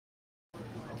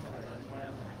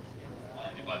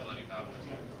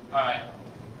Alright,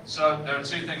 so there are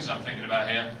two things I'm thinking about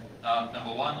here.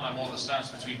 Number one, I'm all the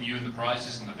stats between you and the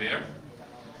prizes and the beer.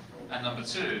 And number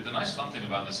two, the nice fun thing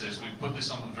about this is we put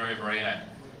this on the very, very end.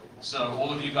 So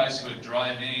all of you guys who are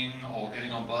driving or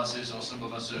getting on buses, or some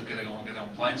of us who are getting on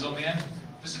planes on the end,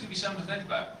 this is going to be something to think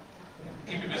about.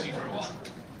 Keep you busy for a while.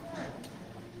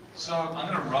 So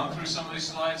I'm going to run through some of these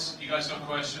slides. You guys got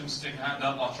questions, stick a hand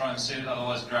up, I'll try and see it,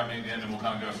 otherwise grab me at the end and we'll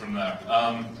kind of go from there.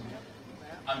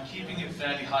 I'm keeping it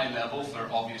fairly high level for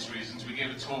obvious reasons. We gave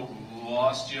a talk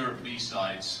last year at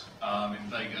B-Sides in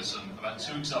Vegas, and about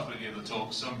 2 weeks after we gave the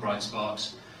talk, some bright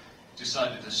sparks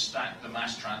decided to stack the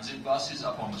mass transit buses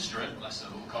up on the strip, less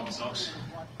than little cotton socks.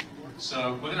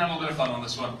 So we're going to have a little bit of fun on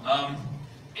this one.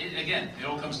 Again, it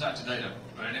all comes down to data.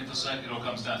 We're an InfoSec, it all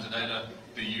comes down to data.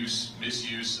 The use,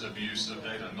 misuse, abuse of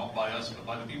data, not by us, but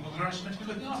by the people who are actually meant to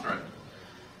be looking after it.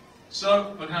 So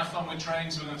we're going to have fun with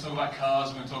trains, we're going to talk about cars,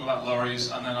 we're going to talk about lorries,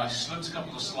 and then I slipped a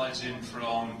couple of slides in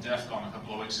from GrrCON a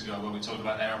couple of weeks ago where we talked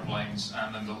about airplanes,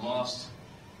 and then the last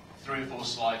 3 or 4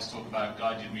 slides talk about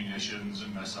guided munitions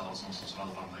and missiles and all sorts of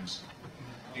other fun things,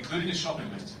 including a shopping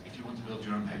list if you want to build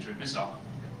your own Patriot missile.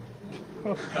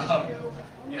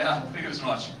 Yeah, figured as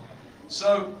much.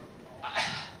 So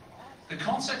the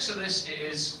context of this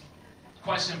is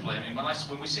quite simply, I mean,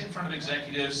 when we sit in front of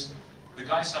executives, the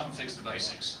guys haven't fixed the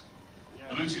basics.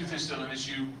 Bluetooth is still an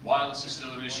issue, wireless is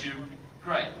still an issue.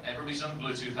 Great, everybody's on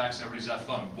Bluetooth hacks, everybody's had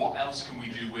fun. What else can we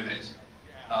do with it?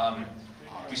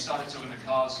 We started talking to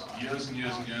cars years and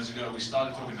years and years ago. We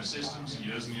started talking to systems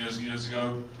years and years and years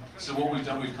ago. So what we've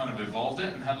done, we've kind of evolved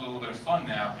it and had a little bit of fun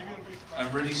now,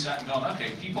 and really sat and gone,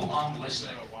 okay, people aren't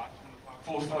listening.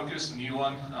 Ford Focus, the new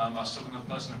one, I was talking to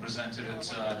the person who presented at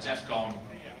GrrCON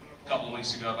a couple of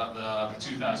weeks ago about the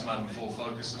 2011 Ford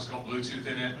Focus that's got Bluetooth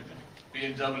in it.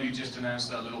 BMW just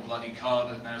announced that little bloody car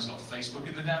that now's got Facebook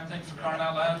in the damn thing, for crying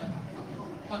out loud.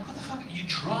 Like, what the fuck? You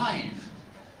drive.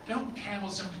 Don't care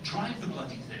what's up to drive the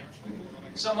bloody thing.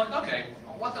 So I'm like, okay,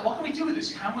 what can we do with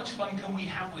this? How much fun can we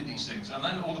have with these things? And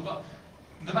then all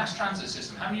the mass transit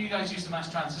system. How many of you guys use the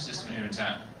mass transit system here in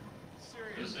town?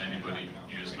 Does anybody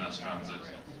use mass transit?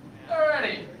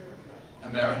 Alrighty.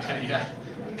 America, yeah.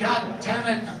 God damn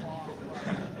it.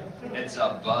 It's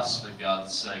a bus, for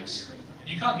God's sakes.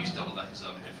 You can't use double deckers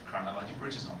over here, for crying out loud. Your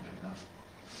bridges aren't big enough.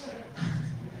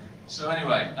 So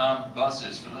anyway,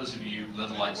 buses, for those of you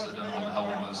Lidlites that don't know what the hell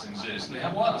one of those things is, they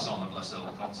have wireless on them, bless their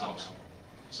little cotton socks.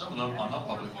 Some of them are not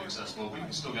publicly accessible, but you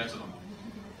can still get to them.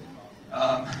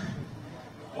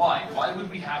 Why? Why would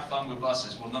we have fun with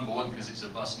buses? Well, number one, because it's a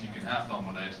bus and you can have fun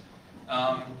with it.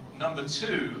 Number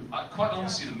two, quite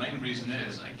honestly, the main reason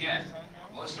is, again,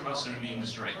 most of us are in the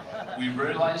industry. We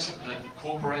realize that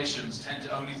corporations tend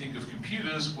to only think of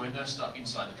computers when they're stuck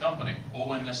inside the company, or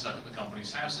when they're stuck at the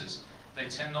company's houses. They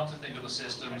tend not to think of the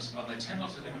systems, and they tend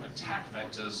not to think of attack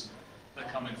vectors that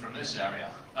come in from this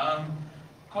area.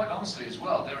 Quite honestly as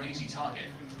well, they're an easy target.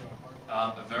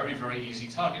 A very, very easy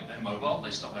target. They're mobile,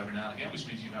 they stop every now and again, which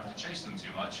means you don't have to chase them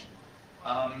too much.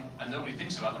 And nobody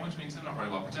thinks about them, which means they're not very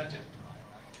well protected.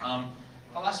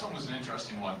 The last one was an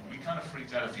interesting one. We kind of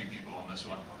freaked out a few people on this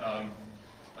one. I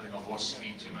think I've watched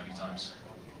Speed too many times.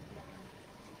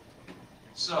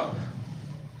 So,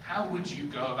 how would you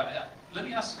go about it? Let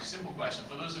me ask a simple question.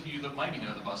 For those of you that maybe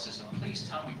know the bus system, please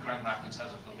tell me Grand Rapids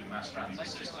has a fully mass transit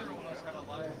system.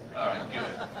 Alright, good.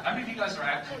 How many of you guys are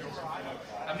out?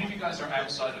 How many of you guys are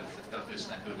outside of this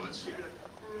neck of the woods?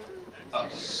 Oh,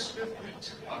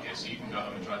 sweet. Okay, so you can go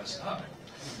home and try this out.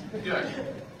 Good.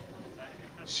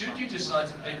 Should you decide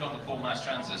to pick on the full mass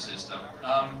transit system,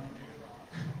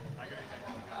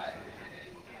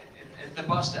 the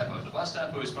bus depot. The bus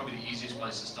depot is probably the easiest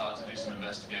place to start to do some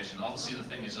investigation. Obviously the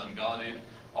thing is unguarded.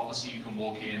 Obviously you can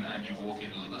walk in and you walk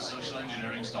in a little bit of social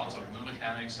engineering, start talking to the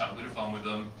mechanics, have a bit of fun with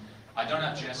them. I don't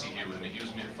have Jesse here with me. He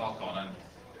was me at Falcon, and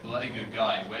bloody good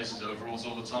guy. Wears his overalls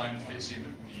all the time, fits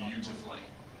in beautifully.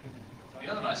 The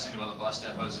other nice thing about the bus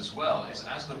depots as well is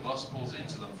as the bus pulls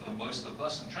into them, for the most of the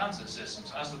bus and transit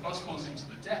systems, as the bus pulls into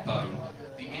the depot,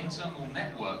 the internal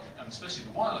network, and especially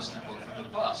the wireless network from the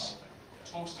bus,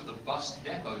 talks to the bus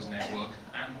depot's network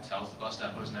and tells the bus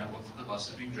depot's network that the bus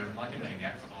has been driven like a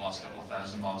maniac for the last couple of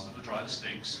thousand miles that the driver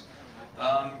stinks,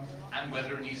 and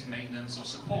whether it needs maintenance or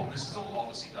support. And this is all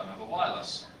obviously done over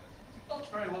wireless.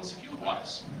 Not very well secured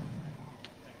wireless.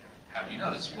 How do you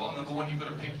know this? Well, number one, you've got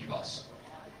to pick your bus.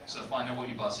 So find out what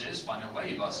your bus is, find out where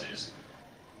your bus is.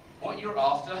 What you're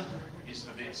after is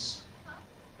this,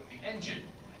 the engine,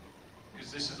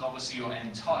 because this is obviously your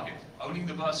end target. Owning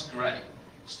the bus, great.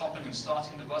 Stopping and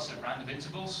starting the bus at random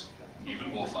intervals, even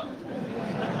more fun.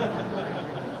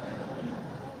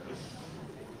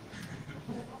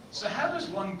 So how does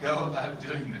one go about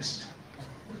doing this?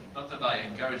 Not that I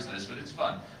encourage this, but it's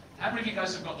fun. How many of you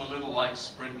guys have got the little like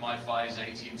Sprint MiFis,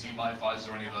 AT&T MiFis,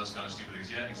 or any of those kind of stupid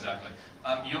things? Yeah, exactly.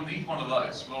 You'll need one of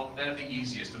those. Well, they're the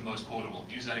easiest and most portable.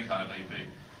 Use any kind of AP.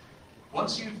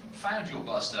 Once you've found your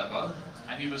bus depot,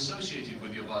 and you've associated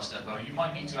with your bus depot, you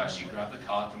might need to actually grab the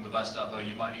card from the bus depot.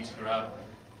 You might need to grab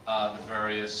the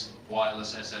various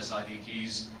wireless SSID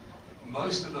keys.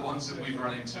 Most of the ones that we've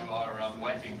run into are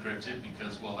wet encrypted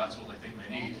because, well, that's what they think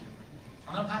they need.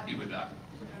 And I'm happy with that.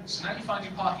 So now you find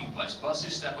your parking place.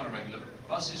 Buses stop on a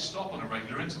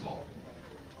regular interval.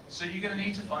 So you're going to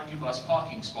need to find your bus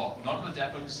parking spot. Not at the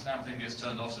depot because the damn thing gets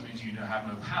turned off, so it means you have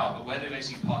no power, but where they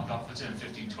basically park up for 10,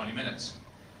 15, 20 minutes.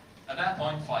 At that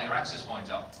point, fire your access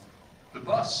point up. The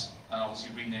bus, and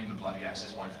obviously rename the bloody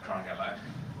access point for crying out loud.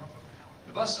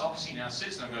 The bus obviously now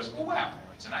sits there and goes, oh wow,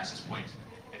 it's an access point.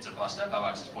 It's a bus depot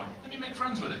access point. Let me make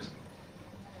friends with it.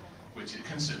 Which it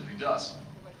consistently does.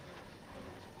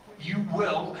 You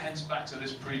will, hence back to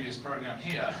this previous program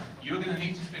here, you're going to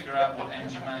need to figure out what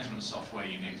engine management software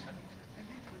you need.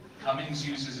 Cummins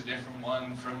uses a different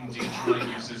one, from Detroit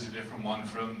uses a different one,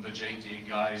 from the JD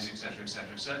guys, etc., etc.,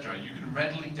 etc. You can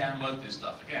readily download this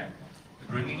stuff. Again,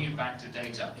 bringing you back to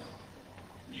data.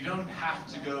 You don't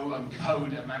have to go and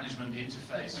code a management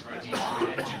interface for a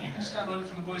Detroit engine. You can just download it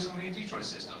from the boys on the Detroit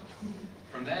system.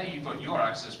 From there, you've got your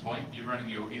access point. You're running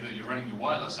your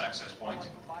wireless access point.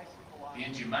 The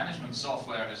engine management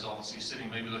software is obviously sitting,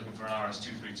 maybe looking for an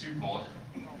RS-232 port.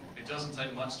 It doesn't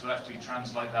take much to actually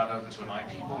translate that over to an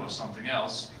IP port or something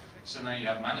else. So now you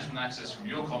have management access from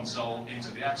your console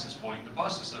into the access point. The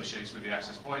bus associates with the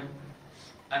access point.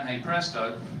 And hey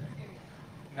presto,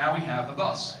 now we have a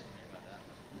bus.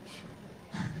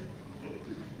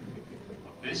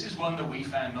 This is one that we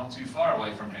found not too far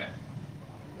away from here.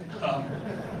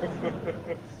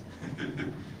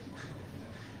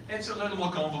 It's a little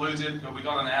more convoluted, but we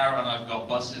got an hour and I've got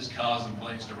buses, cars, and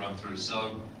planes to run through,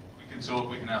 so we can talk,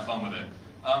 we can have fun with it.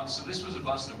 So this was a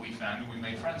bus that we found and we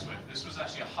made friends with. This was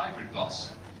actually a hybrid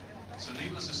bus. So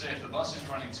needless to say, if the bus is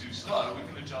running too slow, we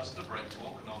can adjust the brake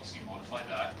torque and obviously modify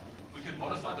that. We can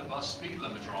modify the bus speed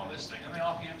limiter on this thing and the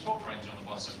RPM torque range on the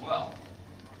bus as well.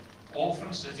 All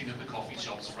from sitting at the coffee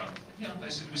shop's front. You know,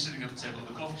 basically we're sitting at the table of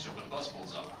the coffee shop when the bus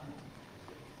pulls up.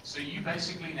 So you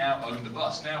basically now own the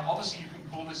bus. Now, obviously you can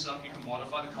pull this up, you can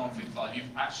modify the config file.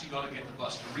 You've actually got to get the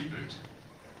bus to reboot.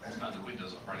 It's not the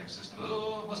Windows operating system.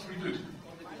 Oh, must reboot.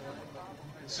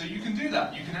 So you can do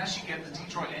that. You can actually get the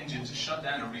Detroit engine to shut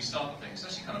down and restart the thing. It's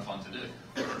actually kind of fun to do.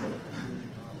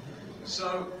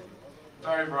 So,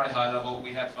 very, very high level,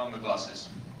 we had fun with buses.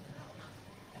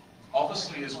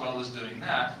 Obviously, as well as doing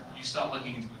that, you start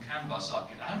looking into the CAN bus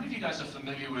circuit. How many of you guys are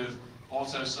familiar with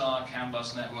AutoSAR, CAN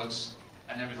bus networks,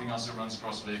 and everything else that runs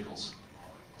across vehicles?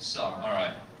 So,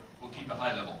 alright, we'll keep it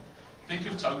high level. Think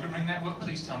of token ring network.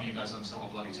 Please tell me you guys understand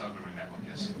what bloody token ring network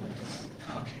is.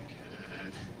 Okay,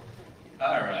 good.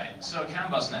 Alright, so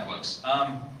CAN bus networks.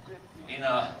 In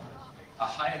a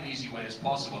high and easy way as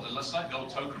possible, let's like the old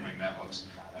token ring networks.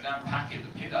 And then packet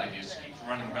the PID ID just keeps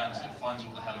running around until it finds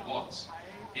what the hell it wants.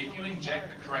 If you inject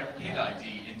the correct PID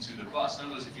ID into the bus, in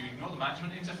other words, if you ignore the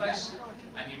management interface,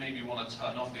 and you maybe want to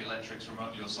turn off the electrics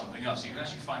remotely or something else, you can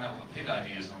actually find out what the PID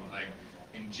ID is on the thing,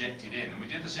 inject it in. And we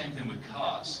did the same thing with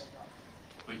cars.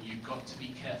 But you've got to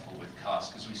be careful with cars,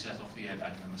 because we set off the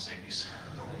airbag in the Mercedes.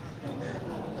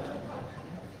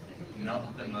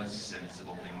 Not the most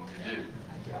sensible thing to do.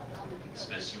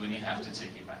 Especially when you have to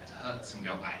take it back to Hertz and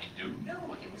go, I don't know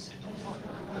what it was set off.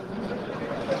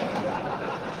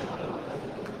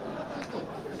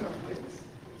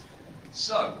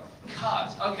 So,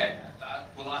 cars. Okay,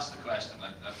 we'll ask the question.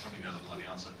 I probably know the bloody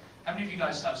answer. How many of you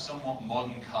guys have somewhat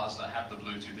modern cars that have the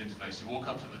Bluetooth interface? You walk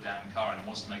up to the damn car and it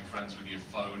wants to make friends with your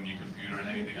phone, your computer, and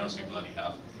anything else you bloody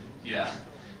have. Yeah,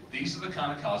 these are the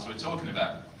kind of cars we're talking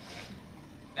about.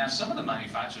 Now, some of the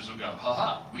manufacturers will go,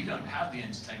 haha, we don't have the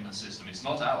entertainment system, it's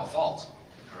not our fault.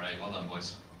 Hooray, well done,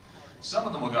 boys. Some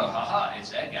of them will go, haha,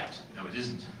 it's air-gapped. No, it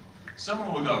isn't. Some of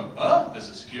them will go, oh, there's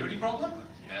a security problem?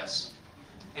 Yes.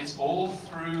 It's all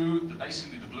through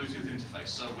basically the Bluetooth interface.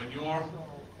 So when your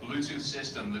Bluetooth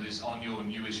system that is on your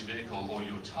newish vehicle or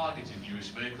your targeted newish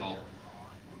vehicle,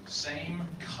 same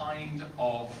kind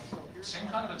of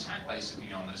attack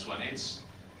basically on this one.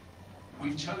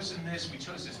 We chose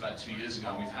this about 2 years ago,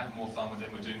 and we've had more fun with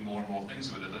it, we're doing more and more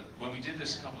things with it, but when we did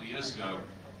this a couple of years ago,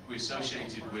 we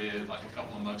associated with like a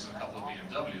couple of Mercs and a couple of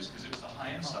BMWs, because it was the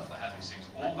high-end stuff that had these things.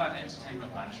 All that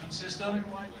entertainment management system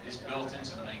is built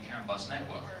into the main CAN bus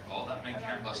network. All that main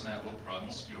CAN bus network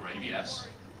runs your ABS,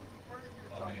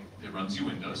 it runs your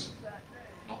Windows,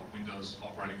 not Windows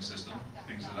operating system,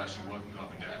 things that actually work and go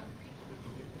up and down.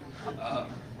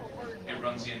 It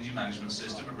runs the energy management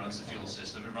system, it runs the fuel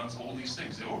system, it runs all these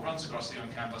things. It all runs across the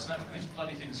on-campus network. These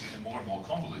bloody things are getting more and more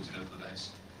convoluted over the days.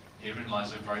 Herein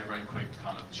lies a very, very quick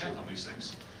kind of check on these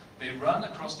things. They run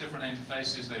across different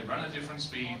interfaces, they run at different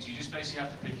speeds. You just basically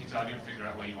have to pick your target and figure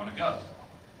out where you want to go.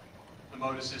 The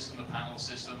motor system, the panel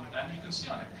system, and you can see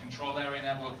on it, control area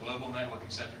network, global network,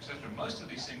 etc., etc. Most of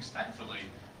these things, thankfully,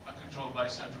 are controlled by a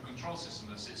central control system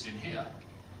that sits in here.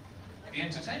 The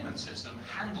entertainment system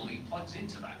handily plugs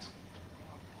into that.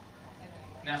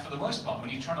 Now, for the most part, when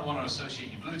you're trying to want to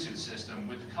associate your Bluetooth system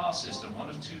with the car system, one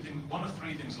of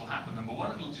three things will happen. Number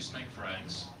one, it'll just make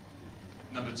friends.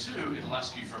 Number two, it'll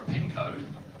ask you for a PIN code,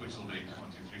 which will be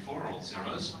 1, 2, 3, 4, all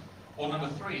zeros. Or number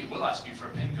three, it will ask you for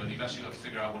a PIN code. You've actually got to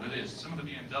figure out what it is. Some of the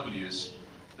BMWs,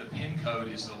 the PIN code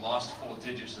is the last 4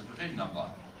 digits of the VIN number.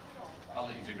 I'll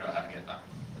let you figure out how to get that.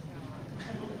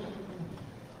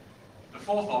 The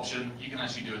fourth option, you can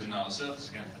actually do a denial of service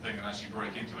against the thing and actually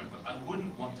break into it, but I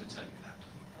wouldn't want to tell you that.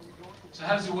 So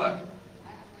how does it work?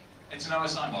 It's an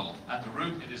OSI model. At the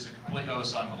root, it is a complete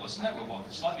OSI model. It's a network model,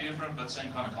 slightly different, but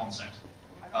same kind of concept.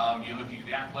 You're looking at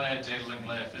the app layer, data link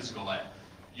layer, physical layer.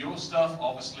 Your stuff,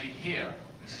 obviously, here.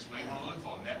 This is where you want to look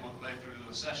for, network layer through to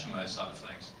the session layer side of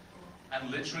things. And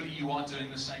literally, you are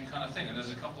doing the same kind of thing. And there's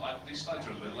a couple, these slides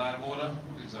are a little out of order,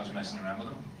 because I was messing around with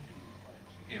them.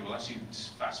 Here, we'll actually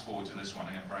just fast forward to this one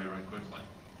again very, very quickly.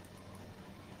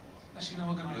 Actually, no,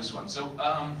 we'll go to this one. So,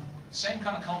 same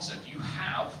kind of concept. You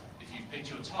have, if you've picked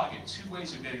your target, 2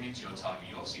 ways of getting into your target.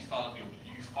 You obviously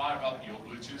fire up your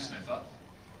Bluetooth sniffer.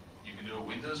 You can do a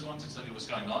Windows one to tell you what's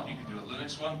going on. You can do a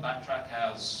Linux one. Backtrack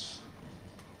has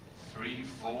 3,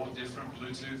 4 different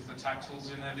Bluetooth attack tools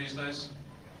in there these days.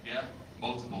 Yeah?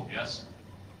 Multiple, yes?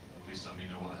 Please tell me you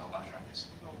know what the hell Backtrack is.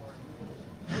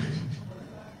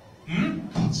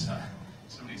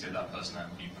 Somebody take that person out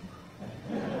and keep them.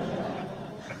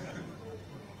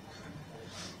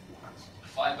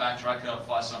 Fire Backtrack up,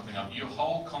 fire something up. Your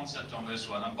whole concept on this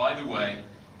one, and by the way,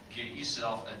 get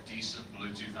yourself a decent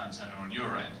Bluetooth antenna on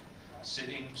your end.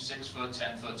 Sitting 6 foot,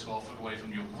 10 foot, 12 foot away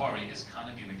from your quarry is kind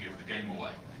of going to give the game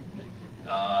away.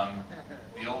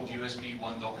 The old USB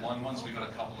 1.1 ones, we've got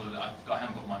a couple of, I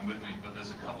haven't got mine with me, but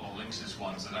there's a couple of Linksys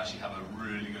ones that actually have a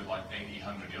really good, like 80,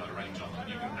 100-yard range on them.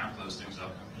 You can amp those things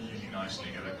up really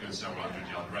nicely, get a good several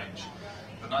 100-yard range.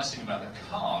 The nice thing about the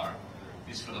car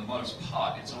is, for the most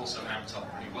part, it's also amped up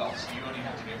pretty well, so you only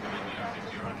have to get within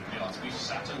 50 or 100 yards. We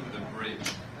sat over the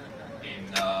bridge in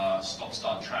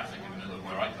stop-start traffic in the middle of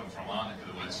where I come from, our neck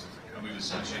of the woods, and we've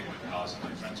associated with cars and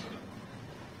made friends with them.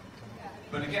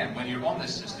 But again, when you're on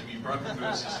this system, you've broken through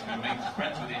the system, you make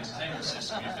friends with the entertainment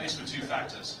system, you're faced with 2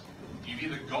 factors. You've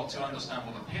either got to understand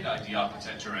what the PID ID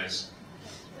architecture is,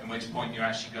 in which point you're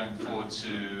actually going forward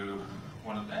to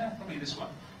one of them, probably this one.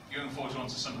 You're going forward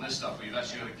onto some of this stuff where you've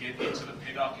actually got to get into the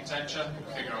PID architecture,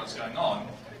 figure out what's going on,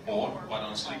 or, quite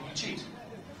honestly, you cheat.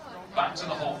 Back to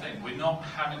the whole thing, we're not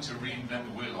having to reinvent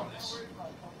the wheel on this.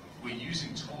 We're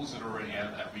using tools that are already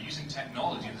out there. We're using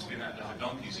technology that's been out there for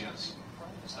donkey's years.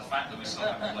 It's the fact that we still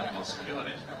haven't level of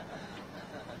security.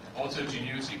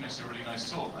 Auto-Genuity makes a really nice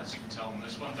tool. As you can tell on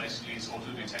this one, basically it's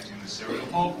auto-detecting the serial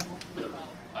port.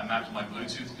 I mapped my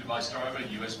Bluetooth device driver,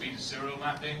 USB to serial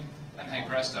mapping, and hey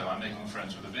presto, I'm making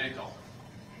friends with the vehicle.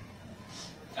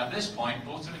 At this point,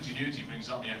 Auto-Genuity brings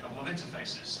up me a couple of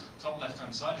interfaces. Top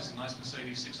left-hand side is a nice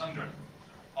Mercedes 600.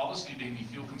 Obviously, being the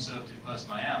fuel conservative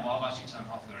person I am, I'll actually turn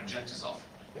half their injectors off.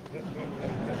 You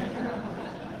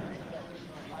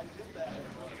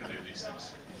can do these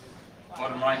things.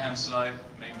 Bottom right-hand side,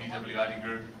 main VWID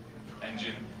group,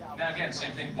 engine. Now again,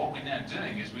 same thing. What we're now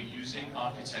doing is we're using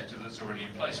architecture that's already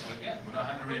in place. But again, we're not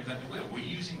having to reinvent the wheel. We're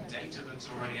using data that's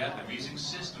already out there. We're using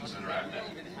systems that are out there.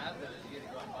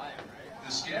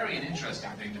 The scary and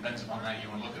interesting thing depends upon how you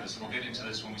want to look at this, and we'll get into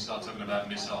this when we start talking about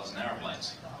missiles and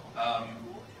airplanes.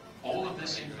 All of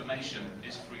this information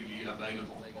is freely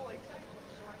available.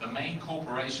 The main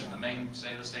corporation, the main,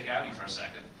 say, let's take Audi for a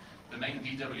second, the main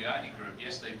VWID group,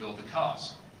 yes, they build the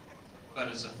cars. But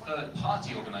as a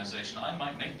third-party organization, I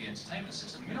might make the entertainment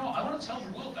system. You know what, I want to tell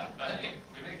the world that, hey,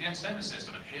 we make the entertainment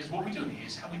system, and here's what we do, and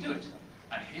here's how we do it.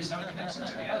 And here's how it connects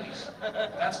into the Audis.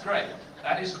 That's great.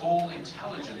 That is all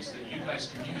intelligence that you guys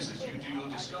can use as you do your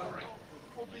discovery.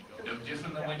 No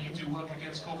different than when you do work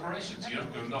against corporations. You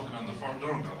don't go knocking on the front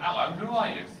door and go, hello, who are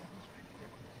you?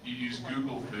 You use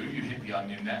Google Foo, you hit the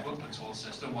Onion network, the tool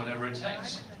system, whatever it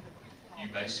takes. You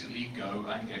basically go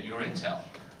and get your intel.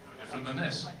 Different than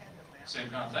this. Same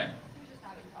kind of thing.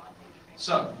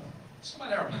 So, let's talk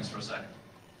about airplanes for a second.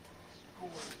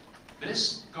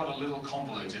 This got a little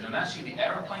convoluted, and actually the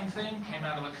airplane thing came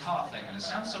out of a car thing, and it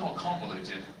sounds somewhat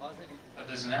convoluted. But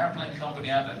there's an airplane company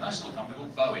out there, a nice little company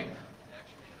called Boeing.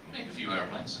 They make a few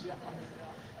airplanes.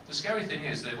 The scary thing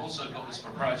is they've also got this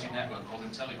proprietary network called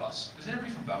IntelliBus. Is anybody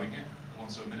from Boeing here?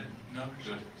 Once a minute? No?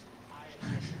 Good.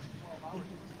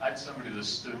 I had somebody that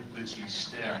stood literally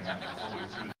staring at me all the way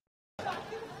through.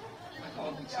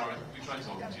 Oh, sorry, we tried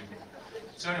talking to you.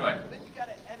 So anyway,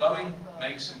 Boeing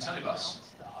makes IntelliBus.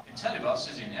 IntelliBus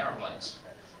is in airplanes.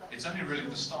 It's only really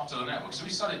the start of the network. So we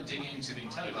started digging into the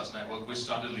IntelliBus network, which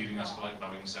started leading us to like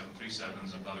Boeing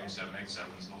 737s and Boeing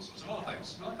 787s and all sorts of other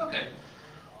things. We're like, okay,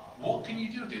 what can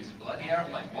you do with it? Like the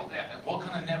airplane, what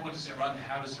kind of network does it run?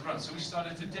 How does it run? So we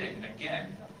started to dig.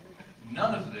 Again,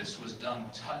 none of this was done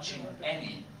touching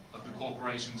any of the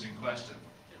corporations in question.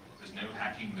 There's no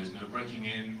hacking, there's no breaking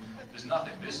in, there's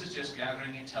nothing. This is just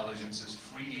gathering intelligence that's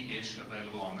freely-ish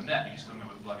available on the net. You just don't know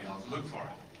what the bloody hell to look for it.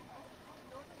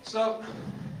 So,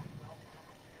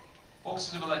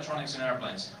 boxes of electronics in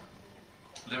airplanes.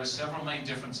 There are several main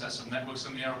different sets of networks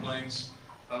in the airplanes.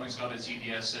 Boeing's got its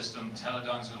EDS system,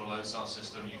 Teledyne's got a load cell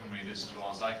system, you can read this as well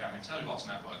as I can, IntelliBus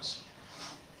networks.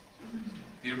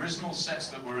 The original sets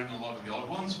that were in a lot of the old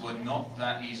ones were not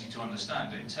that easy to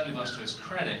understand. IntelliBus, to its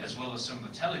credit, as well as some of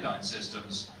the Teledyne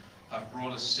systems, have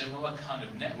brought a similar kind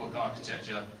of network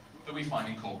architecture that we find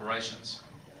in corporations.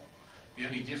 The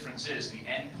only difference is the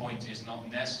endpoint is not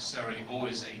necessarily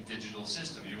always a digital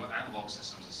system. You've got analog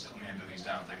systems that sit on the end of these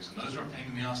damn things, and those are a pain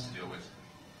in the ass to deal with.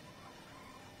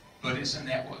 But it's a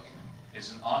network.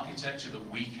 It's an architecture that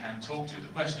we can talk to. The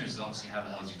question is obviously how the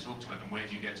hell do you talk to it, and where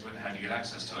do you get to it, and how do you get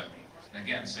access to it? And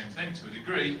again, same thing to a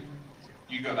degree.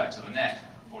 You go back to the net,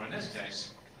 or in this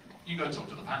case, you go talk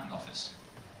to the patent office.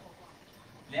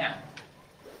 Now,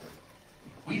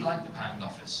 we like the patent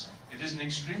office. It is an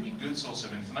extremely good source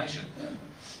of information.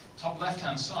 Top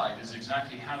left-hand side is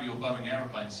exactly how your Boeing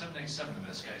airplane, 787 in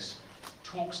this case,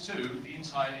 talks to the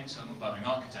entire internal Boeing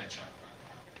architecture.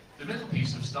 The middle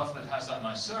piece of stuff that has that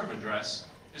nice server address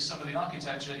is some of the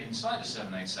architecture inside the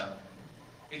 787.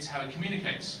 It's how it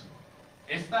communicates.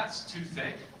 If that's too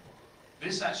thick,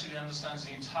 this actually understands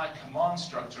the entire command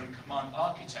structure and command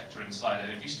architecture inside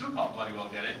it. If you still can't bloody well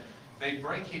get it, they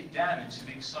break it down into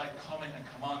the Excite comment and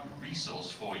command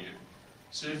resource for you.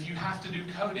 So if you have to do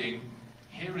coding,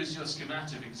 here is your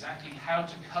schematic of exactly how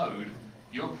to code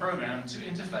your program to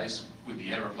interface with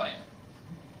the aeroplane.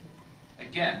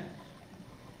 Again,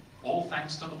 all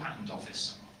thanks to the patent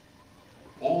office.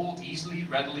 All easily,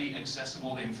 readily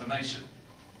accessible information.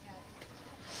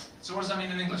 So what does that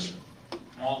mean in English?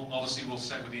 Well, obviously we'll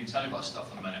stick with the IntelliBus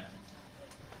stuff in a minute.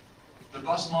 The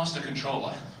bus master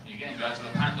controller. Again, go out to the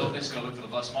patent office, go look for the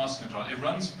bus master controller. It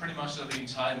runs pretty much the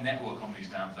entire network on these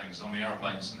damn things, on the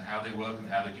airplanes, and how they work and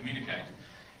how they communicate.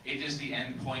 It is the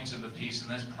end point of the piece, and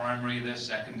there's primary, there's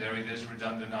secondary, there's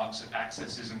redundant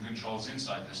accesses and controls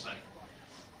inside this thing.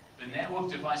 The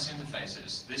network device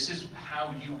interfaces. This is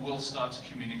how you will start to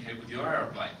communicate with your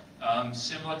airplane.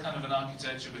 Similar kind of an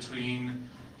architecture between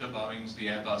the Boeings, the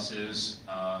Airbuses,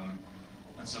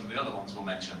 and some of the other ones we'll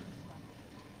mention.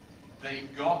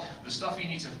 They've got the stuff you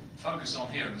need to focus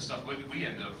on here, and the stuff we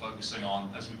ended up focusing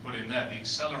on, as we put in there, the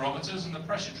accelerometers and the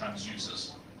pressure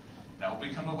transducers. That will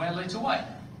become aware later away.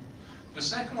 The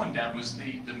second one down was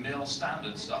the mill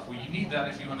standard stuff. Well, you need that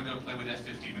if you want to go play with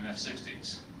F-15 and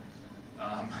F-16s.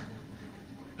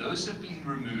 Those have been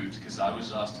removed because I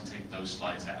was asked to take those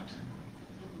slides out.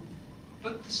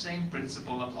 But the same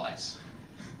principle applies.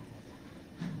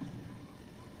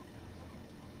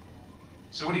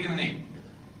 So what are you going to need?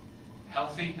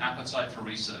 Healthy appetite for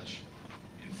research.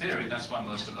 In theory, that's why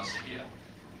most of us are here.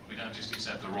 We don't just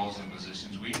accept the roles and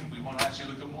positions. We want to actually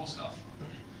look at more stuff.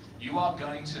 You are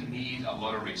going to need a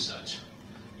lot of research.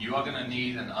 You are going to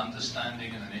need an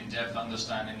understanding and an in-depth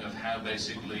understanding of how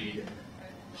basically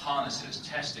harnesses,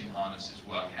 testing harnesses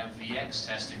work, how VX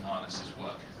testing harnesses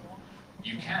work.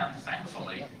 You can,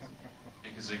 thankfully,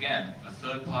 because again, the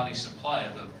third-party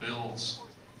supplier that builds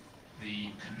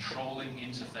the controlling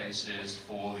interfaces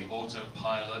for the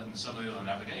autopilot and some of the other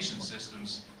navigation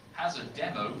systems has a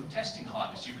demo testing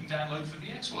harness you can download for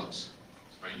VxWorks.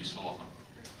 It's very useful of them.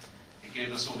 It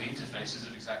gave us all the interfaces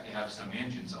of exactly how to turn the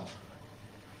engines off,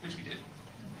 which we did.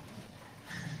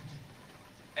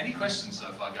 Any questions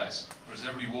so far, guys? Or is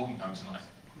everybody walking home tonight?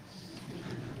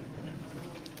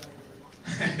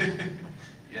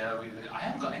 Yeah, I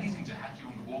haven't got anything to hack you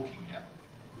on the walking yet.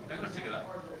 I've got to figure that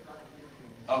out.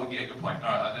 Oh, yeah, good point. All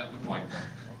right, good point.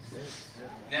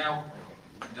 Now,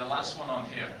 the last one on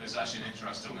here is actually an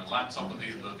interesting one. A laptop with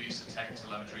the Visa Tech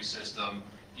telemetry system.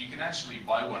 You can actually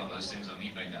buy one of those things on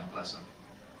eBay now, bless them.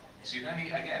 So you don't need,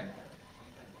 again,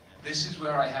 This is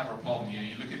where I have a problem.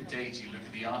 You look at data, you look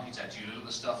at the architecture, you look at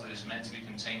the stuff that is meant to be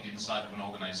contained inside of an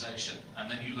organization, and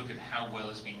then you look at how well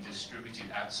it's being distributed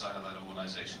outside of that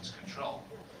organization's control.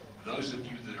 Those of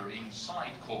you that are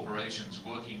inside corporations,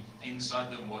 working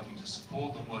inside them, working to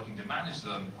support them, working to manage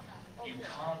them, you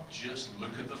can't just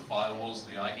look at the firewalls,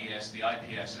 the IDS, the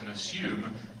IPS, and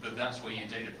assume that that's where your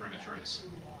data perimeter is.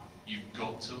 You've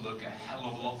got to look a hell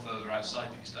of a lot further outside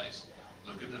these days.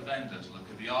 Look at the vendors, look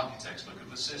at the architects, look at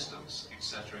the systems,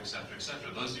 etc., etc.,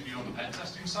 etc. Those of you on the pen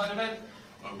testing side of it,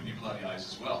 open your bloody eyes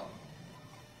as well.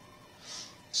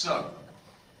 So,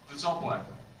 the top one.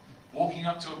 Walking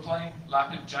up to a plane,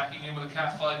 jacking in with a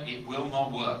Cat 5, it will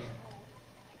not work.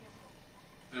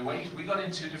 The way we got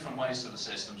in two different ways to the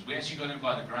systems. We actually got in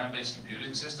by the ground-based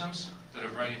computing systems that are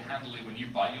very handily. When you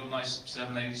buy your nice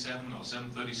 787 or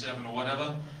 737 or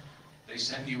whatever, they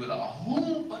send you with a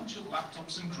whole bunch of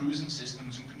laptops and cruising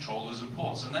systems and controllers and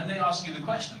ports. And then they ask you the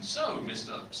question, so,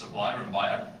 Mr. Supplier and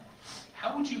Buyer,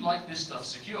 how would you like this stuff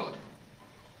secured?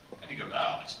 And you go,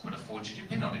 oh, let's put a 4-digit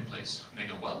pin on it, please. And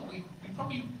they go, well, we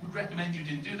probably would recommend you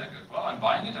didn't do that. I go, well, I'm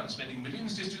buying it, I'm spending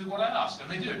millions, just do what I ask. And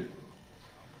they do.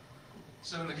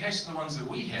 So in the case of the ones that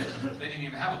we hit, they didn't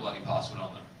even have a bloody password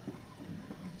on them.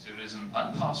 So it is an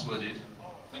unpassworded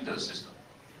Windows system.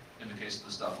 In the case of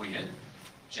the stuff we hit.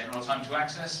 General time to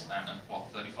access, and what,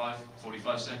 35,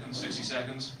 45 seconds, 60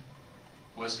 seconds.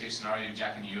 Worst case scenario, you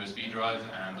jack in a USB drive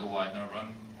and all wide no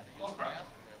run, off crack.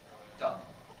 Done.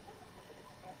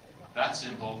 That's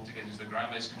simple to get into the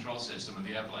ground-based control system of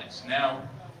the airplanes. Now,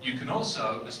 you can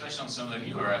also, especially on some of the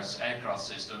newer aircraft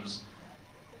systems,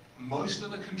 most of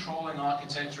the controlling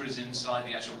architecture is inside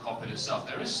the actual cockpit itself.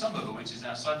 There is some of it which is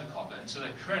outside the cockpit, and to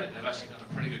their credit, they've actually done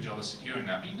a pretty good job of securing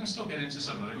that. But you can still get into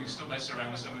some of it. You can still mess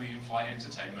around with some of the in-flight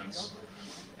entertainments.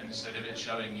 And instead of it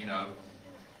showing, you know,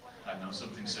 I don't know,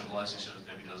 something civilized, it shows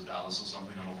Debbie Does Dallas or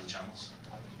something on all the channels.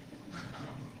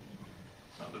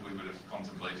 Not that we would have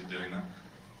contemplated doing that.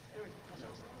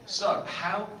 So,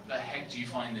 how the heck do you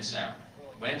find this out?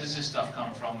 Where does this stuff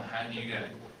come from? How do you get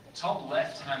it? Top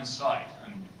left-hand side,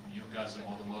 and you guys are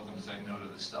more than welcome to take note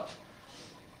of this stuff.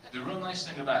 The real nice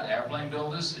thing about airplane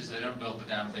builders is they don't build the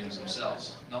damn things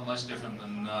themselves. Not much different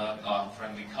than our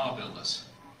friendly car builders.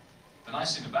 The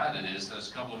nice thing about it is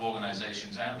there's a couple of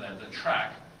organizations out there that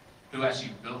track who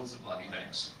actually builds the bloody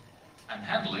things. And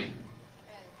handily,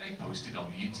 they post it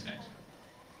on the internet.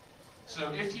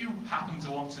 So if you happen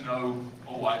to want to know,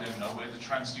 oh, I don't know, where the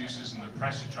transducers and the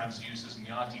pressure transducers and the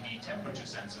RTD temperature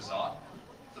sensors are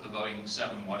for the Boeing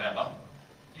 7 whatever,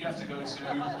 you have to go to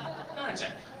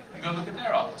GrrCON and go look at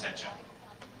their architecture.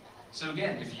 So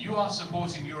again, if you are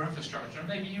supporting your infrastructure, and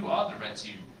maybe you are the red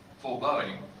team for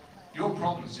Boeing, your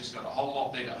problem's just got a whole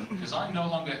lot bigger, because I'm no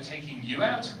longer taking you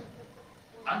out,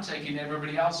 I'm taking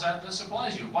everybody else out that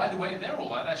supplies you. By the way, they're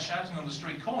all out there shouting on the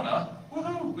street corner,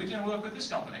 woohoo, we're going to work with this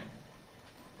company.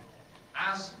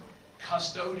 As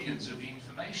custodians of the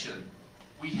information,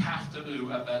 we have to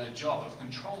do a better job of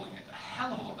controlling it, a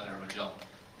hell of a lot better of a job.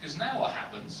 Because now what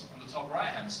happens, on the top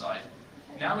right-hand side,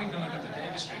 now we can look at the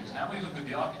data streams, now we look at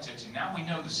the architecture, now we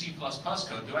know the C++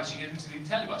 code to actually get into the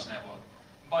IntelliBus network.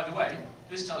 By the way,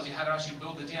 this tells you how to actually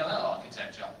build the DLL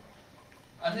architecture.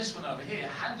 And this one over here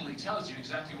handily tells you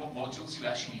exactly what modules you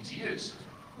actually need to use.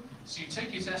 So you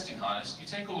take your testing harness, you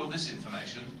take all of this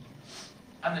information,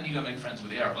 and then you go make friends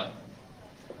with the airplane.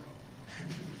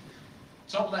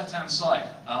 Top left-hand side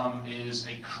is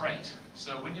a crate.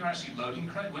 So when you're actually loading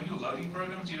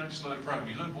programs, you don't just load a program,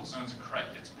 you load what's known as a crate.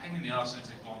 It's a pain in the arse and it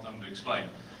takes a long time to explain.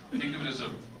 Think of it as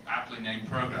an aptly named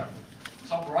program.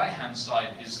 Top right-hand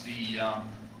side is the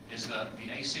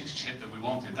A6 chip that we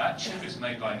wanted. That chip is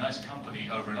made by a nice company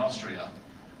over in Austria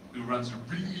who runs a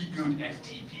really good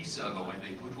FTP server where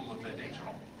they put all of their data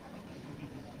on.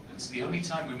 It's the only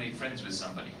time we made friends with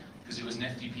somebody, because it was an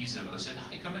FTP server. They said,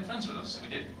 hey, come make friends with us. So we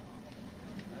did.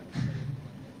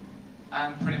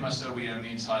 And pretty much so we own the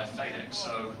entire FADEC.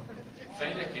 So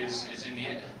FADEC is in the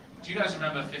air. Do you guys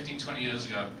remember 15, 20 years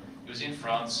ago, it was in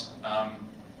France,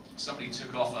 somebody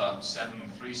took off a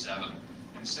 737.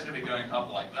 Instead of it going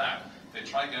up like that, they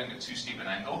tried going at too steep an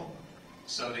angle.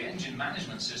 So the engine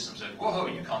management system said, whoa,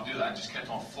 you can't do that, and just kept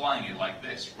on flying it like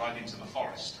this, right into the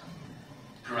forest.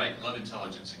 Great, love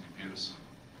intelligence in computers.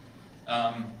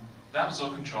 That was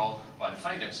all controlled by the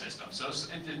FADEC system. So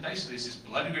it basically is this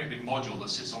bloody great big module that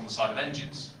sits on the side of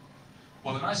engines.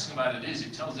 Well, the nice thing about it is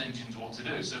it tells engines what to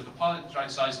do. So if the pilot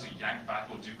decides to yank back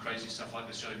or do crazy stuff like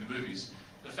they show in the movies,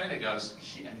 the FADEC goes,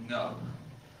 yeah, no.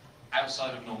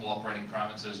 Outside of normal operating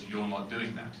parameters, you're not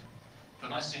doing that. The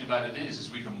nice thing about it is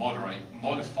we can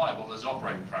modify what those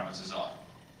operating parameters are,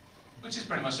 which is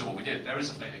pretty much what we did. There is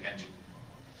a FADEC engine.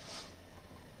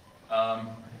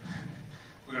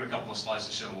 We've got a couple of slides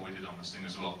to show what we did on this thing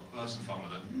as well. We'll have some fun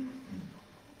with it.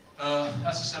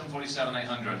 That's the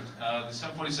 747-800. The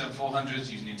 747-400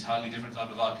 is using an entirely different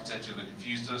type of architecture that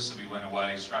confused us, so we went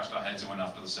away, scratched our heads and went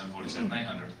after the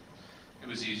 747-800. It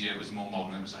was easier, it was more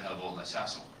modern, it was a hell of a lot less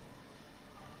hassle.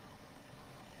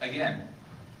 Again,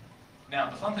 now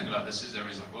the fun thing about this is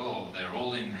everybody's like, oh, they're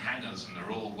all in hangars and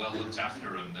they're all well looked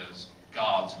after and there's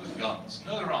guards with guns.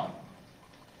 No, there aren't.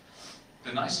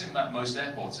 The nice thing about most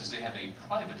airports is they have a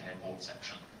private airport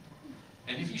section.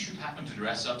 And if you should happen to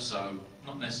dress up so,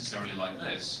 not necessarily like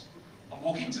this, and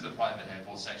walk into the private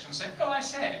airport section and say, oh, I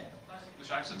said,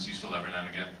 English accent's useful every now and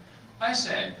again. I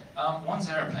said, one's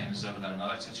aeroplane is over there and I'd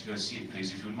like to let you go see it,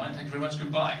 please, if you wouldn't mind, thank you very much,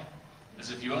 goodbye. As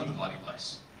if you own the bloody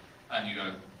place. And you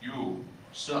go, you,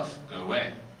 stuff, go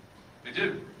away. They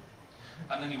do.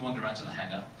 And then you wander around to the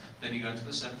hangar, then you go to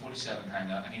the 747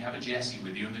 hangar and you have a Jessie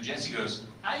with you and the Jessie goes,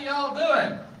 how y'all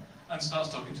doing? And starts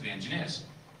talking to the engineers,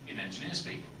 in engineer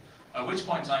speak. At which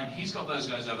point in time, he's got those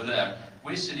guys over there.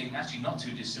 We're sitting, actually not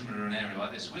too dissimilar in an area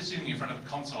like this. We're sitting in front of a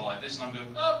console like this and I'm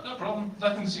going, oh, no problem,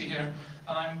 nothing to see here.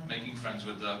 And I'm making friends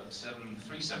with the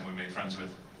 737 we made friends with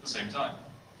at the same time.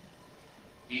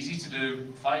 Easy to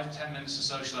do, 5-10 minutes of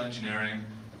social engineering,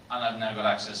 and I've now got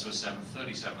access to a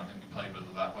 737. I think we played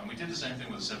with that one. We did the same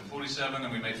thing with a 747,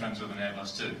 and we made friends with an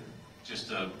Airbus too, just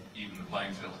to even the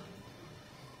playing field.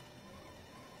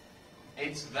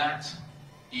 It's that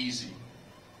easy.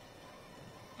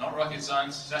 Not rocket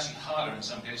science. It's actually harder in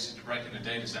some cases to break into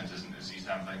data centers and these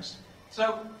damn things.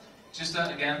 So, just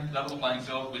again, level the playing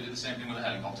field. We did the same thing with a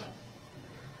helicopter.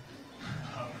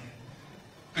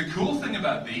 The cool thing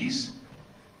about these,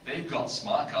 they've got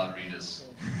smart card readers.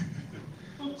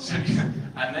 So,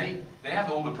 and they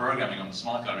have all the programming on the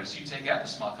smart card reader. So you take out the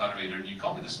smart card reader and you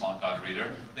copy the smart card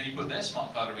reader, then you put their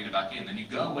smart card reader back in, then you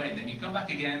go away, and then you come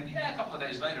back again, a couple of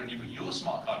days later, and you put your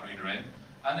smart card reader in,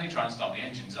 and they try and start the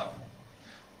engines up.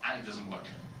 And it doesn't work.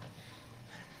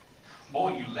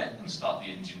 Or you let them start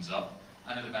the engines up,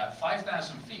 and at about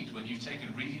 5,000 feet, when you've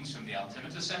taken readings from the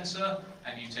altimeter sensor,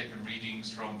 and you've taken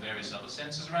readings from various other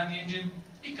sensors around the engine,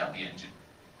 you cut the engine.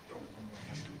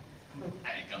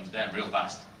 And it comes down real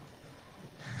fast.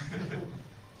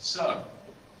 So,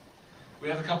 we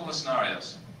have a couple of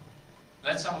scenarios.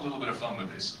 Let's have a little bit of fun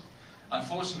with this.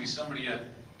 Unfortunately, somebody at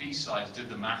B-Side did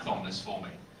the math on this for me.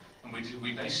 And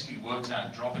we basically worked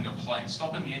out dropping a plane,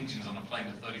 stopping the engines on a plane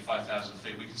at 35,000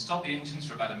 feet. We can stop the engines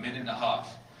for about a minute and a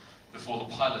half before the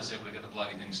pilot's able to get the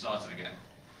bloody thing started again.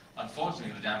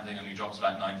 Unfortunately, the damn thing only drops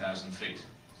about 9,000 feet.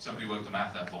 Somebody worked the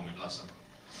math out for me, bless them.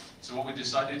 So what we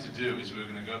decided to do is we were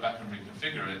going to go back and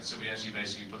reconfigure it, so we actually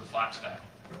basically put the flaps down.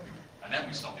 And then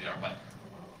we stop the airplane.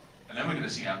 And then we're going to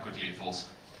see how quickly it falls.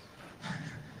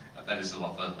 That is a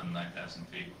lot further than 9,000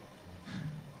 feet.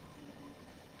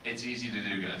 It's easy to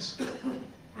do, guys.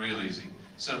 Real easy.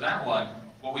 So that one,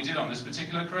 what we did on this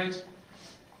particular crate, is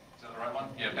that the right one?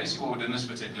 Yeah, basically what we did in this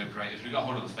particular crate is we got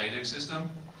hold of the FADEC system,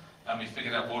 and we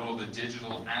figured out what all the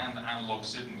digital and analog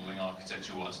signaling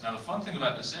architecture was. Now the fun thing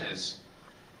about this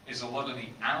is a lot of the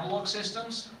analog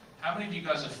systems. How many of you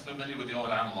guys are familiar with the old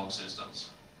analog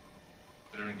systems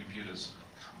that are in computers?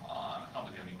 Come on, I can't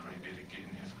believe any great bit of kid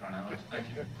in here for crying out loud. Thank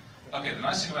you. Okay, the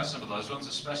nice thing about some of those ones,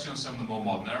 especially on some of the more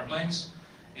modern airplanes,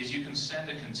 is you can send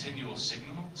a continual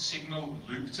signal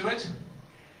loop to it,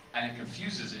 and it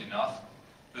confuses it enough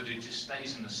that it just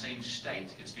stays in the same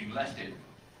state it's been left in.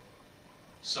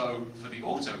 So for the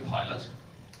autopilot,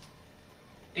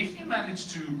 if you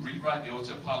manage to rewrite the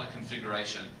autopilot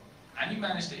configuration, and you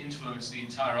manage to influence the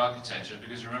entire architecture,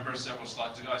 because remember several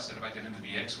slides ago I said about getting the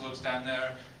VX works down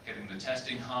there, getting the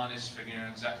testing harness, figuring out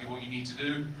exactly what you need to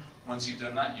do. Once you've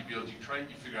done that, you build your crate,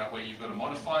 you figure out where you've got to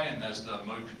modify, and there's the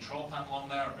mode control panel on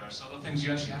there. There's other things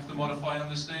you actually have to modify on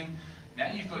this thing.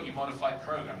 Now you've got your modified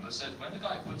program that says when the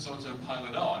guy puts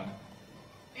autopilot on,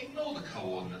 ignore the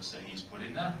coordinates that he's put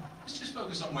in there. Let's just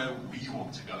focus on where we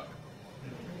want to go.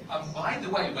 And by the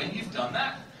way, when you've done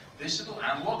that, this little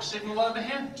analog signal over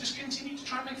here, just continue to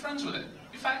try and make friends with it.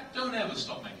 In fact, don't ever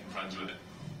stop making friends with it.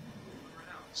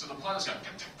 So the pilot's going,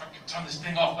 turn this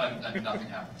thing off, and nothing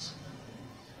happens.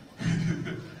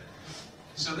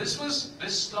 So this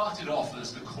started off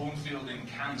as the cornfield in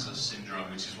Kansas syndrome,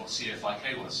 which is what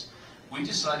CFIK was. We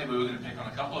decided we were going to pick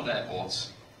on a couple of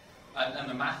airports, and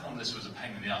the math on this was a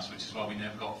pain in the ass, which is why we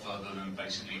never got further than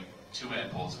basically 2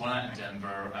 airports, one out in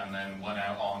Denver and then one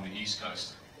out on the East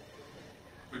Coast.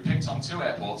 We picked on 2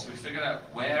 airports, we figured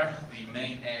out where the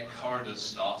main air corridors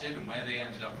started and where they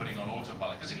ended up putting on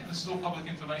autopilot. Because again, this is all public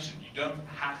information. You don't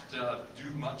have to do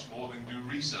much more than do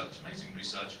research, amazing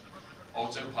research,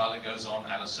 Autopilot goes on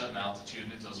at a certain altitude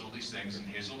and it does all these things, and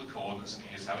here's all the coordinates, and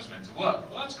here's how it's meant to work.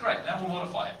 Well, that's great. Now we'll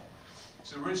modify it.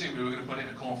 So originally we were going to put it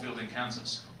in a cornfield in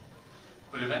Kansas.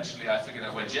 But eventually I figured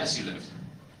out where Jesse lived.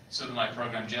 So then I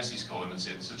programmed Jesse's coordinates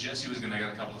in. So Jesse was going to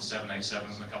get a couple of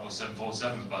 787s and a couple of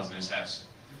 747s buzzing his house.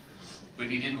 But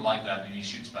he didn't like that, and he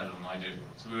shoots better than I do.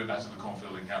 So we went back to the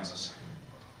cornfield in Kansas.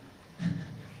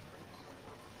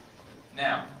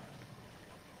 Now,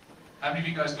 how many of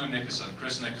you guys know Nickerson?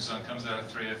 Chris Nickerson comes out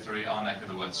of 303, our neck of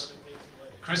the woods.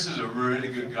 Chris is a really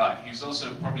good guy. He's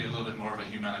also probably a little bit more of a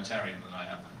humanitarian than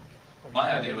I am.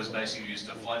 My idea was basically used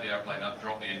to fly the airplane up,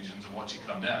 drop the engines, and watch it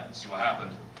come down and see what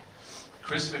happened.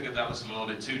 Chris figured that was a little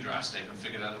bit too drastic and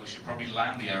figured out that we should probably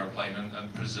land the airplane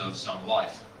and preserve some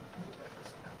life.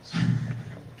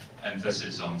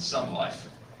 Emphasis on some life.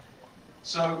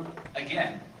 So,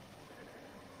 again,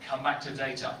 come back to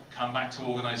data, come back to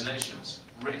organizations,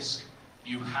 risk.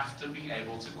 You have to be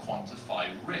able to quantify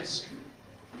risk.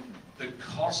 The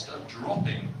cost of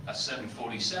dropping a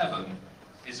 747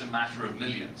 is a matter of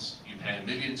millions. You pay $1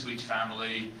 million to each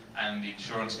family, and the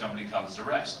insurance company covers the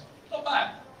rest. Not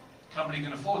bad. Company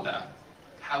can afford that.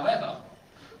 However,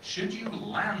 should you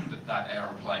land that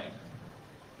airplane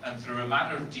and through a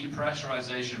matter of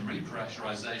depressurization,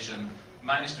 repressurization,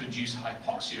 manage to induce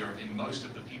hypoxia in most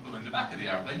of the people in the back of the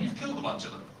airplane, you've killed a bunch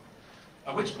of them.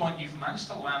 At which point you've managed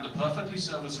to land a perfectly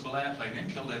serviceable airplane and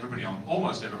killed everybody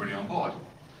almost everybody on board.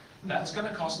 That's going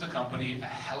to cost the company a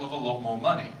hell of a lot more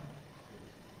money.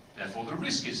 Therefore, the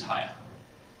risk is higher.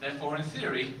 Therefore, in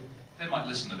theory, they might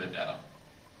listen a bit better.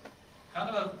 Kind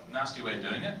of a nasty way of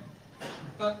doing it,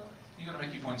 but you've got to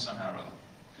make your point somehow or other.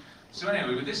 So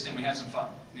anyway, with this thing, we had some fun,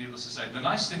 needless to say. The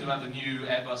nice thing about the new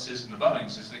Airbuses and the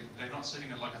Boeings is they're not sitting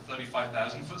at like a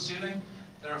 35,000 foot ceiling,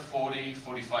 they're at 40,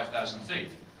 45,000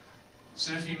 feet.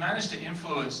 So if you manage to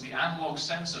influence the analog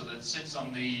sensor that sits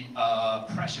on the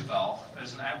pressure valve,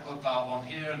 there's an output valve on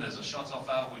here, and there's a shut-off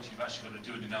valve, which you've actually got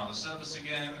to do a denial of service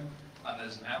again, and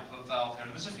there's an output valve here,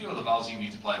 and there's a few other valves you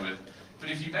need to play with. But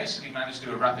if you basically manage to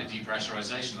do a rapid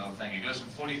depressurization of the thing, it goes from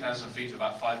 40,000 feet to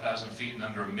about 5,000 feet in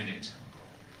under a minute.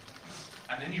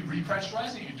 And then you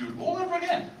repressurize it, you do it all over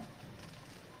again.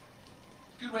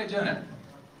 Good way of doing it.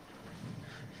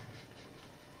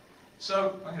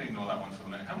 So, I'm going to ignore that one for a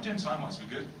minute. How are we doing time-wise? We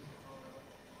good?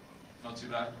 Not too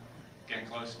bad? Getting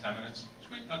close? 10 minutes?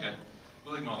 Sweet, okay.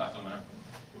 We'll ignore that for a minute.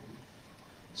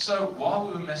 So, while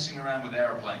we were messing around with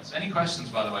airplanes, any questions,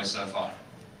 by the way, so far?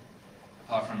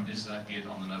 Apart from, is that gid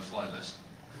on the no-fly list?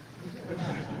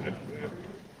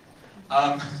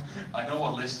 I know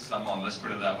what lists I'm on, let's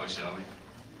put it that way, shall we?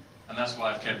 And that's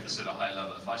why I've kept this at a high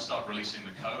level. If I start releasing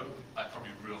the code, I'd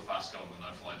probably real fast go on the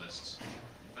no-fly lists.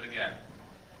 But again,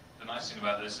 the nice thing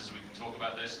about this is we can talk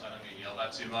about this, I don't get yelled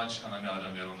at too much, and I know I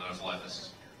don't get on the no-fly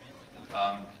lists.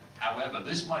 However,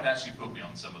 this might actually put me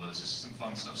on some of those. This is some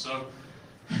fun stuff. So,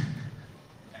 hang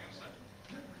on a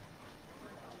second.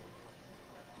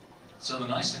 So the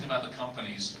nice thing about the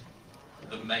companies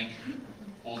that make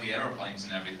all the aeroplanes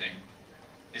and everything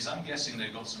is I'm guessing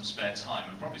they've got some spare time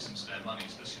and probably some spare money,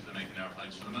 especially if they're making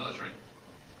airplanes for the military,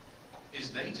 is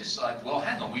they decide, well,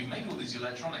 hang on, we've made all these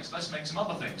electronics, let's make some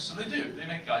other things. So they do. They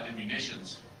make guided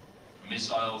munitions,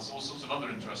 missiles, all sorts of other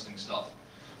interesting stuff.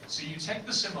 So you take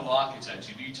the similar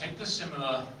architecture, you take the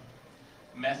similar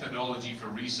methodology for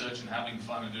research and having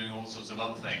fun and doing all sorts of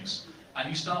other things, and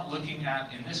you start looking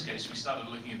at, in this case, we started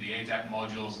looking at the ADAC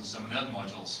modules and some of the other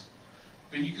modules.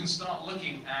 But you can start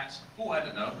looking at, oh, I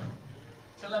don't know,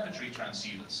 telemetry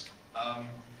transceivers,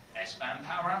 S-band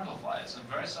power amplifiers, and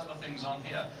various other things on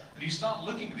here. And you start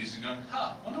looking at these and going,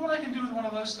 huh, wonder what I can do with one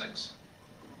of those things.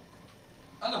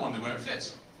 I don't wonder where it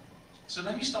fits. So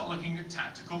then you start looking at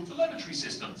tactical telemetry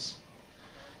systems.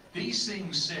 These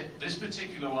things sit, this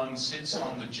particular one sits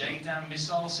on the JDAM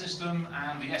missile system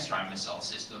and the SRAM missile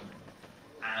system.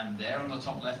 And there on the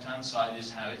top left-hand side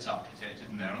is how it's architected,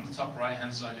 and there on the top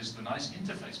right-hand side is the nice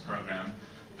interface program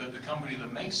that the company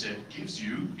that makes it gives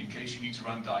you in case you need to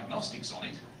run diagnostics on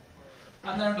it.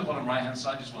 And there on the bottom right-hand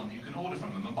side is one that you can order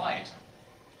from them and buy it.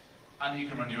 And you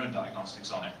can run your own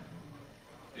diagnostics on it.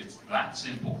 It's that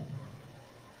simple.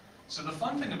 So the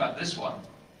fun thing about this one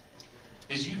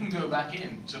is you can go back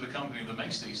in to the company that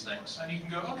makes these things and you can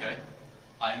go, okay,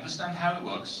 I understand how it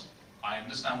works, I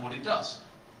understand what it does.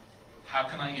 How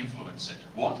can I influence it?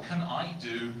 What can I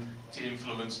do to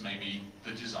influence maybe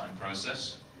the design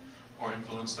process, or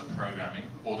influence the programming,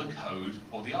 or the code,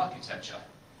 or the architecture?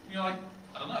 And you're like,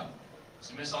 I don't know. It's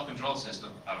a missile control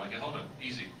system. How do I get hold of it?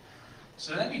 Easy.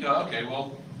 So then you go, okay,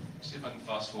 well, let's see if I can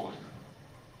fast forward.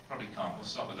 Probably can't. We'll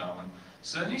start with that one.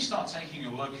 So then you start taking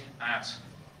a look at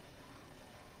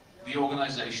the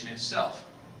organization itself.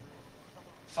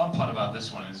 Fun part about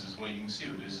this one is what you can see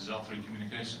what it is L3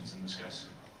 communications in this case.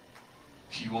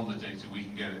 If you want the data, we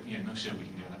can get it. Yeah, no shit, we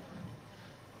can get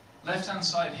it. Left-hand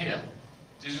side here,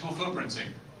 digital footprinting.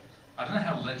 I don't know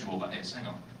how legible that is, hang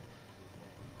on.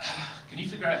 Can you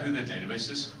figure out who their database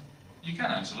is? You can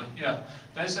actually, yeah.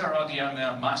 There's their RDM,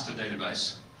 their master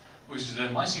database, which is a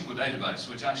MySQL database,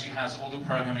 which actually has all the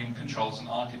programming controls and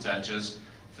architectures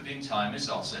for the entire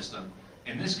missile system.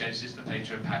 In this case, it's the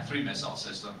Patriot PAC-3 missile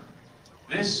system.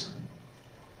 This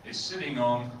is sitting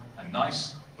on a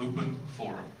nice open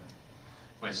forum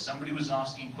where somebody was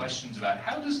asking questions about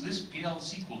how does this PL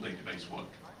SQL database work?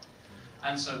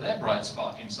 And so their bright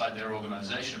spark inside their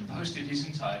organization posted his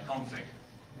entire config,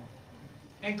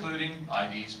 including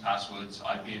IDs, passwords,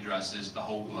 IP addresses, the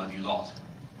whole bloody lot.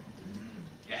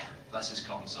 Yeah, bless his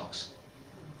cotton socks.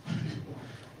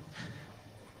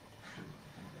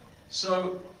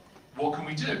 So, what can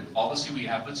we do? Obviously we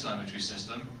have the telemetry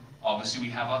system. Obviously we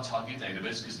have our target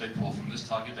database because they pull from this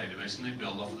target database and they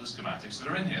build off of the schematics that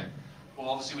are in here. Well,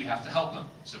 obviously we have to help them.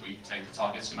 So we take the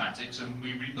target schematics and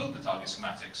we rebuild the target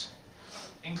schematics,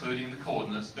 including the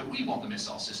coordinates that we want the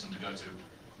missile system to go to,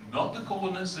 not the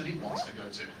coordinates that it wants to go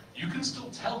to. You can still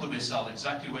tell the missile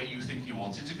exactly where you think you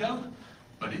want it to go,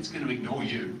 but it's going to ignore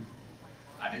you,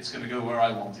 and it's going to go where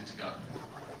I want it to go.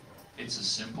 It's as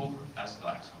simple as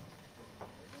that.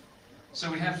 So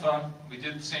we had fun. We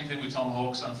did the same thing with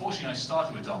Tomahawks. Unfortunately, I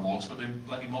started with Tomahawks, but they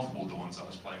bloody mothballed the ones I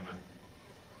was playing with.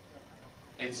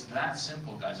 It's that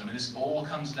simple, guys. I mean, this all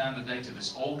comes down to data.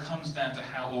 This all comes down to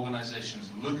how organizations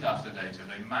look after data.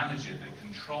 They manage it, they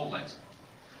control it.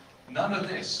 None of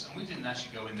this, and we didn't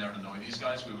actually go in there and annoy these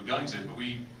guys, we were going to, but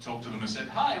we talked to them and said,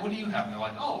 hi, what do you have? And they're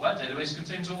like, oh, that database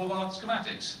contains all of our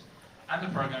schematics, and the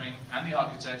programming, and the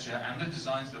architecture, and the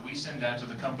designs that we send out to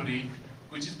the company,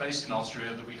 which is based in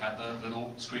Austria, that we had the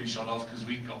little screenshot of, because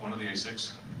we got one of the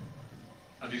ASICs,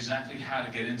 of exactly how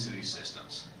to get into these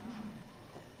systems.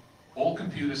 All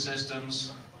computer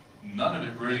systems, none of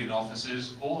it really in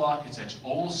offices, all architecture,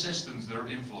 all systems that are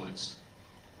influenced.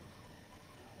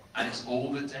 And it's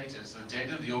all the data. It's the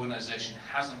data the organization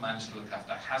hasn't managed to look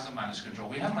after, hasn't managed to control.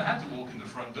 We haven't had to walk in the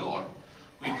front door.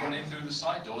 We've gone in through the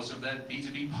side doors of their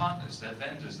B2B partners, their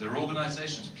vendors, their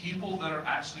organizations, people that are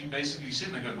actually basically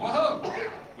sitting there going, whoa,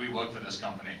 we work for this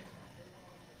company.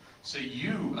 So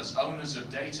you, as owners of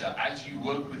data, as you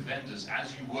work with vendors,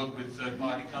 as you work with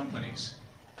third-party companies,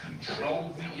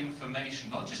 control the information,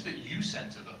 not just that you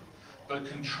send to them, but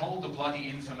control the bloody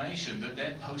information that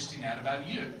they're posting out about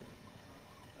you.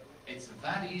 It's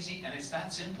that easy and it's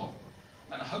that simple.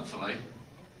 And hopefully,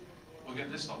 we'll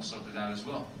get this stuff sorted out as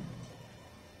well.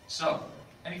 So,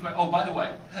 anyway, oh, by the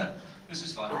way, this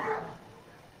is fun.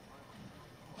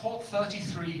 Port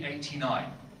 3389,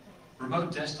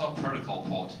 remote desktop protocol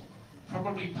port.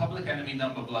 Probably public enemy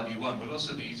number bloody one, but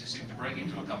also the easiest thing to break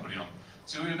into a company on.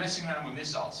 So we were messing around with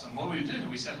missiles, and what we were doing,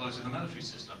 we set loads of the military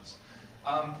systems.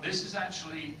 This is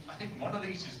actually, I think one of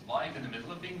these is live in the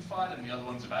middle of being fired, and the other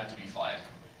one's about to be fired.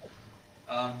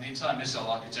 The entire missile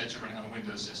architecture running on a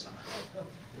Windows system.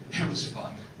 It was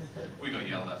fun. We got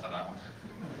yelled at for that one.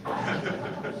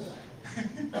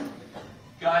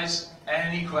 Guys,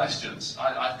 any questions?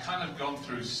 I've kind of gone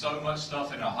through so much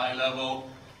stuff in a high level.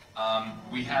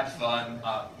 We had fun.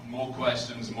 More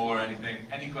questions, more anything.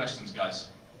 Any questions, guys?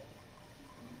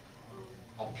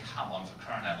 Oh, come on, for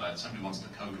crying out loud. Somebody wants to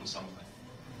code or something.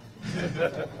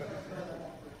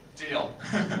 Deal.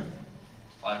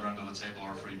 $5 under the table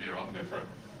or a free beer, I'll go for it.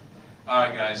 All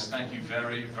right, guys, thank you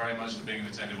very, very much for being an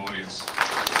attentive audience.